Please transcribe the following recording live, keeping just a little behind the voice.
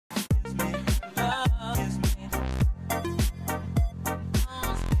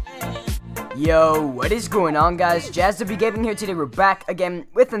Yo, what is going on, guys? JazzWGaming here. Today we're back again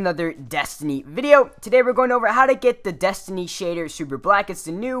with another Destiny video. Today we're going over how to get the Destiny shader super black. It's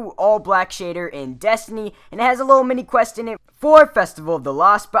the new all black shader in Destiny, and it has a little mini quest in it for Festival of the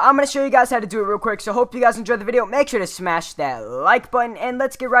Lost. But I'm going to show you guys how to do it real quick, so hope you guys enjoy the video. Make sure to smash that like button, and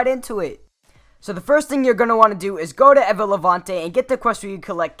let's get right into it. So the first thing you're going to want to do is go to Eva Levante and get the quest where you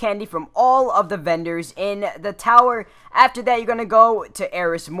collect candy from all of the vendors in the tower. After that, you're going to go to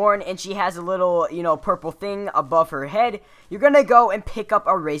Eris Morn, and she has a little, purple thing above her head. You're going to go and pick up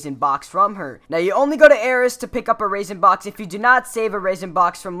a raisin box from her. Now, you only go to Eris to pick up a raisin box if you do not save a raisin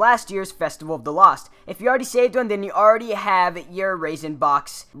box from last year's Festival of the Lost. If you already saved one, then you already have your raisin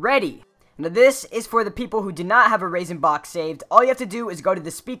box ready. Now this is for the people who do not have a raisin box saved. All you have to do is go to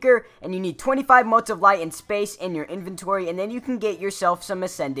the speaker, and you need 25 motes of light and space in your inventory, and then you can get yourself some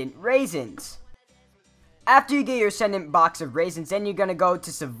Ascendant raisins. After you get your Ascendant box of raisins, then you're going to go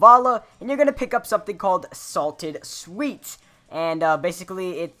to Zavala, and you're going to pick up something called Salted Sweet. And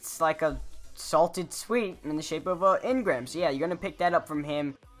basically it's like a salted sweet in the shape of an engram. So yeah, you're going to pick that up from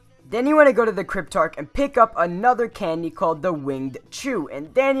him. Then you want to go to the Cryptarch and pick up another candy called the Winged Chew,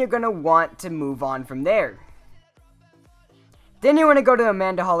 and then you're going to want to move on from there. Then you want to go to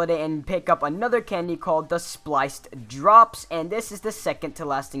Amanda Holiday and pick up another candy called the Spliced Drops, and this is the second to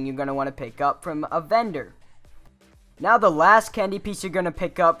last thing you're going to want to pick up from a vendor. Now the last candy piece you're going to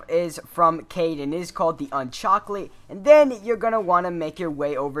pick up is from Cade, and it is called the Unchocolate. And then you're going to want to make your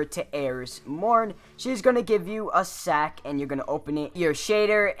way over to Eris Morn. She's going to give you a sack, and you're going to open it, your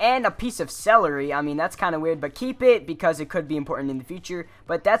shader, and a piece of celery. I mean, that's kind of weird, but keep it because it could be important in the future.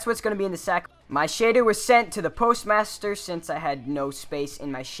 But that's what's going to be in the sack. My shader was sent to the postmaster since I had no space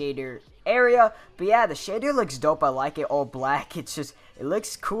in my shader area. But yeah, the shader looks dope. I like it all black. It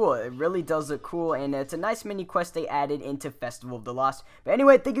looks cool. It really does look cool, and it's a nice mini quest they added into Festival of the Lost. But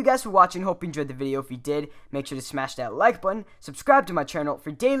anyway, thank you guys for watching. Hope you enjoyed the video. If you did, make sure to smash that like button, subscribe to my channel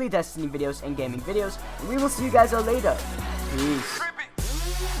for daily Destiny videos and gaming videos, and we will see you guys all later. Peace.